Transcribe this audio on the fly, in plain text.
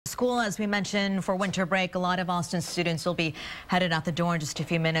school, as we mentioned, for winter break. A lot of Austin students will be headed out the door in just a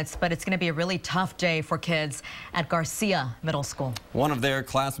few minutes, but it's going to be a really tough day for kids at Garcia Middle School. One of their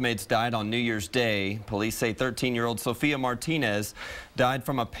classmates died on New Year's Day. Police say 13-year-old Sofia Martinez died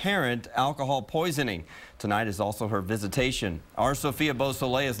from apparent alcohol poisoning. Tonight is also her visitation. Our Sofia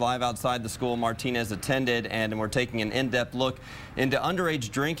Beausoleil is live outside the school Martinez attended, and we're taking an in-depth look into underage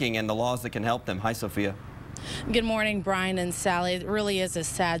drinking and the laws that can help them. Hi, Sofia. Good morning, Brian and Sally. It really is a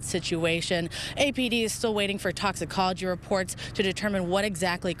sad situation. APD is still waiting for toxicology reports to determine what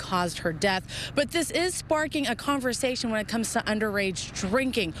exactly caused her death. But this is sparking a conversation when it comes to underage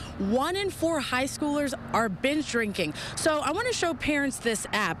drinking. 1 in 4 high schoolers are binge drinking. So I want to show parents this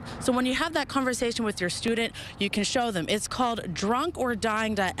app. So when you have that conversation with your student, you can show them. It's called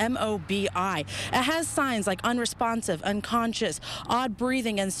drunkordying.mobi. It has signs like unresponsive, unconscious, odd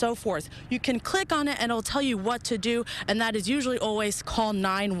breathing, and so forth. You can click on it and it'll tell you what to do, and that is usually always call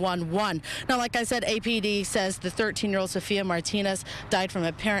 911. Now, like I said, APD says the 13-year-old Sofia Martinez died from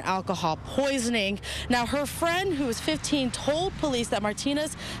apparent alcohol poisoning. Now, her friend, who was 15, told police that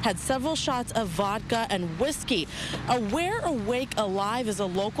Martinez had several shots of vodka and whiskey. Aware Awake Alive is a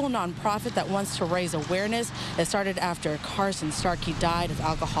local nonprofit that wants to raise awareness. It started after Carson Starkey died of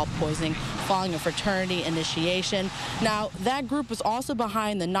alcohol poisoning following a fraternity initiation. Now, that group was also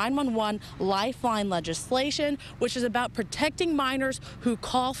behind the 911 Lifeline legislation, which is about protecting minors who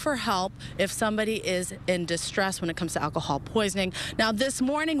call for help if somebody is in distress when it comes to alcohol poisoning. Now, this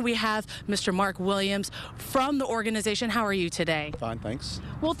morning we have Mr. Mark Williams from the organization. How are you today? Fine, thanks.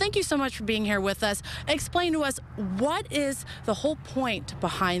 Well, thank you so much for being here with us. Explain to us, what is the whole point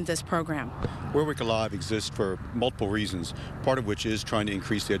behind this program? We're Awake Alive exists for multiple reasons, part of which is trying to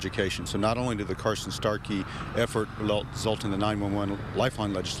increase the education. So not only did the Carson Starkey effort result in the 911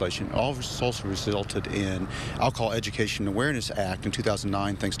 Lifeline legislation, it also resulted in Alcohol Education Awareness Act in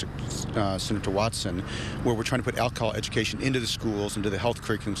 2009, thanks to Senator Watson, where we're trying to put alcohol education into the schools, into the health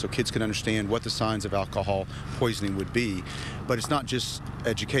curriculum, so kids can understand what the signs of alcohol poisoning would be. But it's not just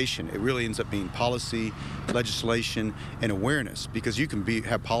education. It really ends up being policy, legislation, and awareness, because you can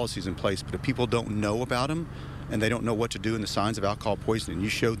have policies in place, but if people don't know about them, and they don't know what to do in the signs of alcohol poisoning. You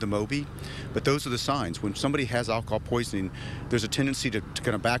showed the Moby, but those are the signs. When somebody has alcohol poisoning, there's a tendency to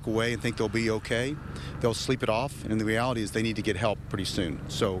kind of back away and think they'll be okay. They'll sleep it off, and the reality is they need to get help pretty soon.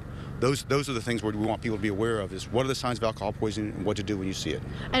 So those are the things where we want people to be aware of, is what are the signs of alcohol poisoning and what to do when you see it.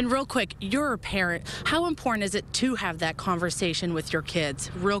 And real quick, you're a parent. How important is it to have that conversation with your kids?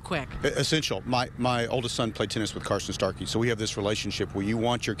 Real quick. Essential. My oldest son played tennis with Carson Starkey, so we have this relationship where you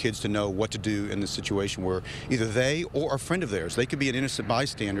want your kids to know what to do in this situation where either they or a friend of theirs, they could be an innocent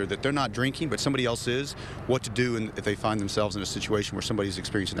bystander that they're not drinking, but somebody else is, what to do if they find themselves in a situation where somebody's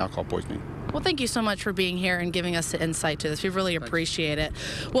experiencing alcohol poisoning. Well, thank you so much for being here and giving us the insight to this. We really appreciate it.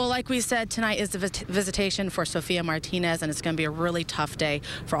 Well, like we said, tonight is the visitation for Sofia Martinez, and it's going to be a really tough day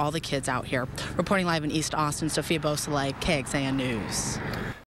for all the kids out here. Reporting live in East Austin, Sofia Beausoleil, KXAN News.